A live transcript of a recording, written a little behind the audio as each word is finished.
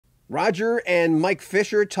Roger and Mike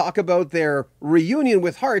Fisher talk about their reunion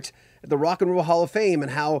with Hart at the Rock and Roll Hall of Fame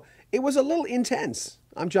and how it was a little intense.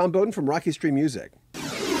 I'm John Beaudin from Rocky Street Music.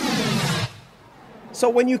 So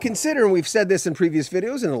when you consider, and we've said this in previous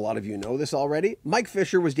videos, and a lot of you know this already, Mike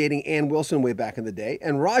Fisher was dating Ann Wilson way back in the day,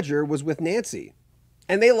 and Roger was with Nancy.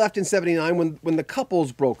 And they left in '79 when the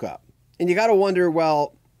couples broke up. And you got to wonder,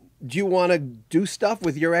 well, do you want to do stuff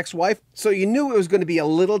with your ex-wife? So you knew it was going to be a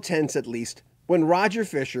little tense at least when Roger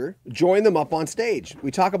Fisher joined them up on stage. We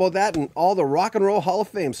talk about that and all the Rock and Roll Hall of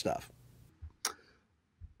Fame stuff.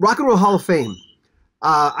 Rock and Roll Hall of Fame.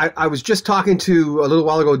 I was just talking to, a little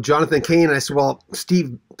while ago, Jonathan Kane, and I said, well,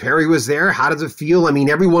 Steve Perry was there. How does it feel? I mean,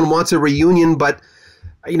 everyone wants a reunion, but,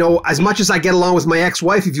 you know, as much as I get along with my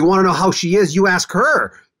ex-wife, if you want to know how she is, you ask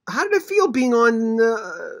her. How did it feel being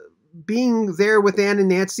there with Ann and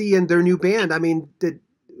Nancy and their new band? I mean,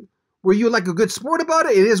 were you like a good sport about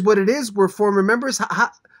it? It is what it is. We're former members.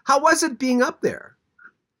 How was it being up there?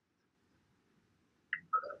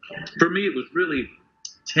 For me, it was really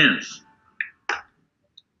tense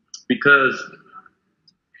because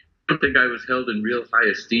I don't think I was held in real high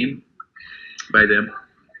esteem by them.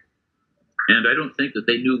 And I don't think that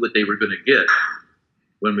they knew what they were going to get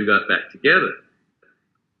when we got back together.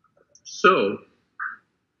 So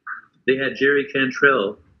they had Jerry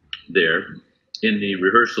Cantrell there in the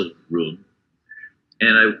rehearsal room.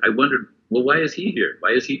 And I wondered, well, why is he here?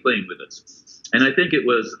 Why is he playing with us? And I think it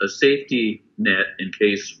was a safety net in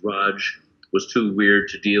case Raj was too weird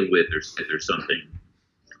to deal with or something.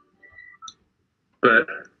 But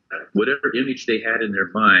whatever image they had in their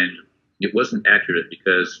mind, it wasn't accurate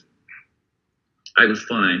because I was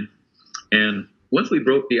fine. And once we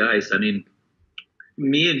broke the ice, I mean,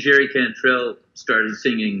 me and Jerry Cantrell started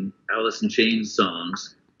singing Alice in Chains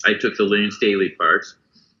songs. I took the Lane Staley parts.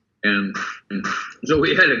 And so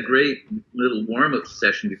we had a great little warm-up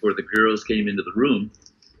session before the girls came into the room.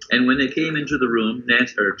 And when they came into the room,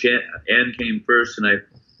 Ann came first, and I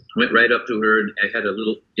went right up to her, and I had a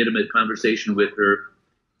little intimate conversation with her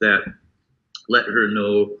that let her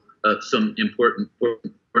know some important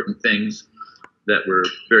things that were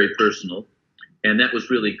very personal. And that was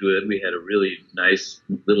really good. We had a really nice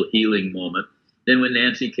little healing moment. Then when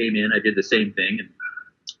Nancy came in, I did the same thing and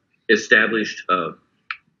established a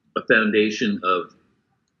foundation of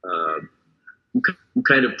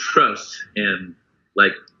kind of trust and,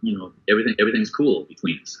 like, you know, everything's cool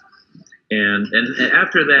between us. And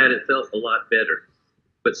after that, it felt a lot better.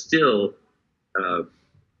 But still, I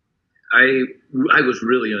was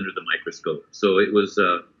really under the microscope. So it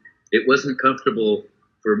wasn't comfortable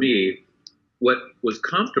for me. What was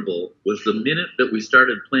comfortable was the minute that we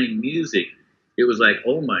started playing music, it was like,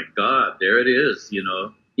 oh my God, there it is, you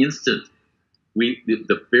know, instant.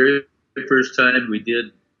 The very first time we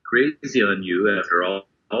did Crazy on You after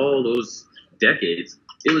all those decades,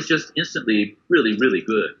 it was just instantly really, really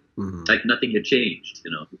good. Mm-hmm. Like nothing had changed,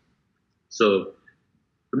 you know. So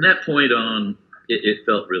from that point on, it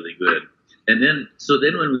felt really good. And then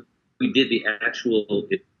when we did the actual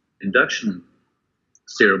induction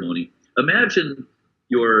ceremony, imagine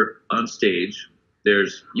you're on stage.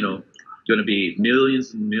 There's, you know, going to be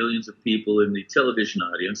millions and millions of people in the television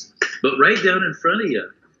audience. But right down in front of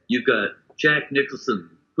you, you've got Jack Nicholson,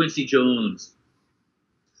 Quincy Jones,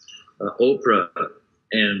 Oprah,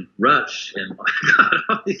 and Rush, and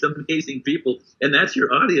all these amazing people. And that's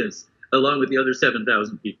your audience, along with the other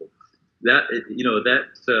 7,000 people. That, you know,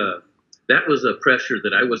 that was a pressure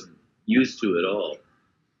that I wasn't used to at all.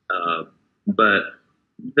 But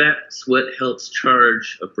that's what helps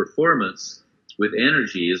charge a performance with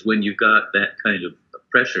energy, is when you've got that kind of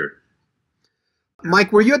pressure.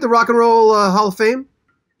 Mike, were you at the Rock and Roll Hall of Fame?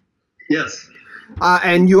 Yes.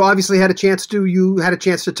 And you obviously had a chance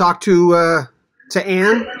to talk to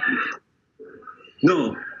Ann?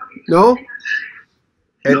 No. No?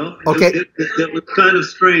 No. Okay. It was kind of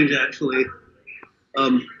strange, actually.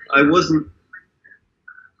 There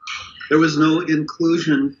was no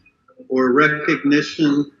inclusion or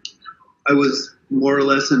recognition. I was more or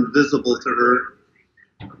less invisible to her.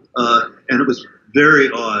 And it was very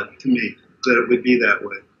odd to me that it would be that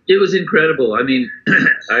way. It was incredible. I mean,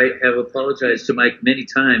 I have apologized to Mike many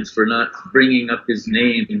times for not bringing up his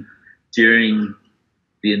name during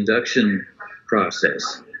the induction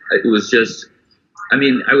process. It was just, I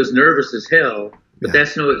mean, I was nervous as hell, but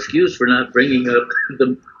that's no excuse for not bringing up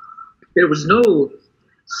there was no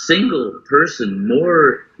single person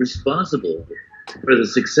more responsible for the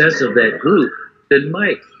success of that group than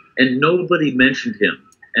Mike, and nobody mentioned him.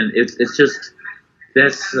 And it's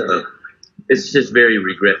just very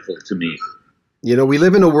regretful to me. You know, we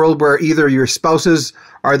live in a world where either your spouses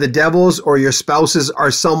are the devils or your spouses are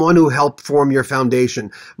someone who helped form your foundation.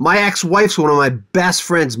 My ex-wife's one of my best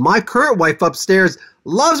friends. My current wife upstairs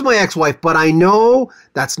loves my ex-wife, but I know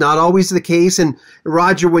that's not always the case. And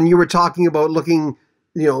Roger, when you were talking about looking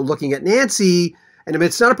at Nancy, and if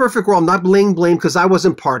it's not a perfect world, I'm not blame because I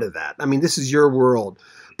wasn't part of that. I mean, this is your world.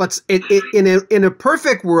 But in a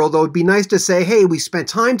perfect world, though, it'd be nice to say, hey, we spent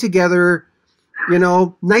time together. You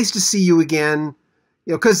know, nice to see you again.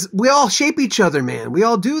 You know, because we all shape each other, man. We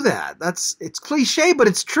all do that. It's cliche, but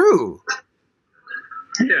it's true.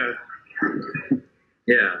 Yeah.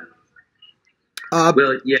 Yeah.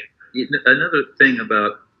 Well, yeah. Another thing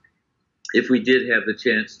about if we did have the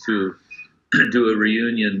chance to do a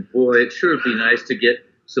reunion, boy, it sure would be nice to get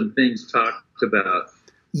some things talked about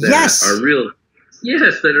that are real.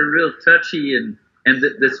 Yes, that are real touchy and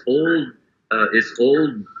this old, it's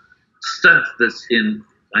old stuff that's in.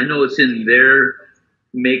 I know it's in their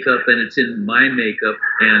makeup and it's in my makeup,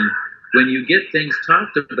 and when you get things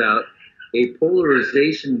talked about, a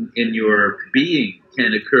polarization in your being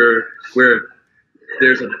can occur where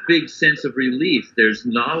there's a big sense of relief. There's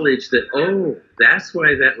knowledge that, oh, that's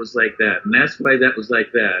why that was like that, and that's why that was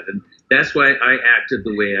like that, and that's why I acted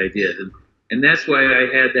the way I did, and that's why I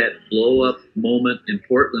had that blow-up moment in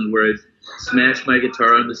Portland where I smashed my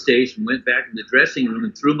guitar on the stage and went back in the dressing room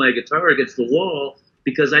and threw my guitar against the wall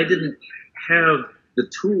because I didn't have the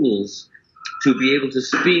tools to be able to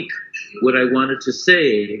speak what I wanted to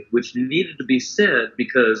say, which needed to be said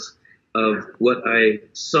because of what I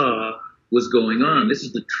saw was going on. This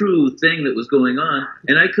is the true thing that was going on,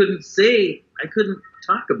 and I couldn't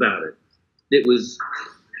talk about it. It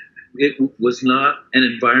was not an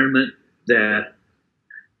environment that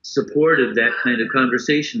supported that kind of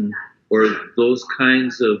conversation or those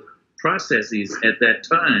kinds of processes at that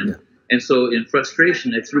time. Yeah. And so in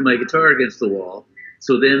frustration, I threw my guitar against the wall.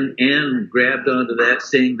 So then Anne grabbed onto that,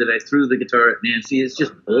 saying that I threw the guitar at Nancy. It's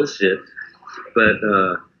just bullshit. But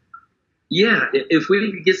yeah, if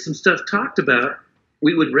we could get some stuff talked about,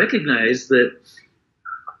 we would recognize that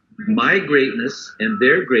my greatness and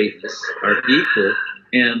their greatness are equal,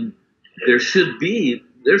 and there should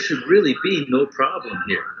really be no problem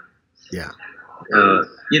here. Yeah.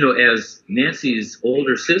 As Nancy's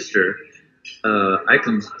older sister, I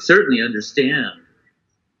can certainly understand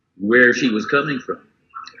where she was coming from.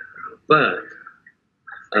 But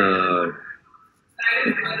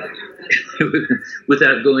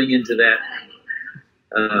without going into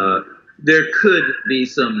that, there could be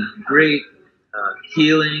some great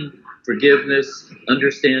healing, forgiveness,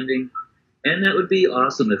 understanding, and that would be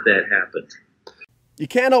awesome if that happened. You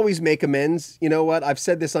can't always make amends. You know what? I've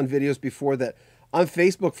said this on videos before that I'm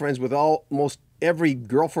Facebook friends with almost every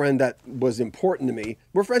girlfriend that was important to me.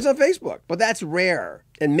 We're friends on Facebook, but that's rare.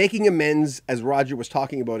 And making amends, as Roger was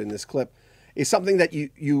talking about in this clip, is something that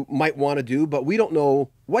you might want to do, but we don't know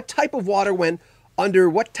what type of water went under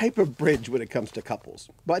what type of bridge when it comes to couples.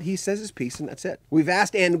 But he says his piece and that's it. We've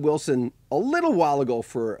asked Ann Wilson a little while ago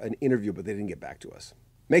for an interview, but they didn't get back to us.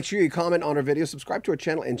 Make sure you comment on our videos, subscribe to our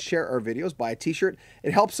channel, and share our videos. Buy a t-shirt.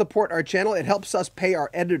 It helps support our channel. It helps us pay our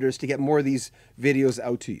editors to get more of these videos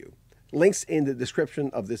out to you. Links in the description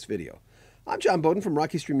of this video. I'm John Beaudin from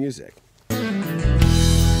Rocky Street Music.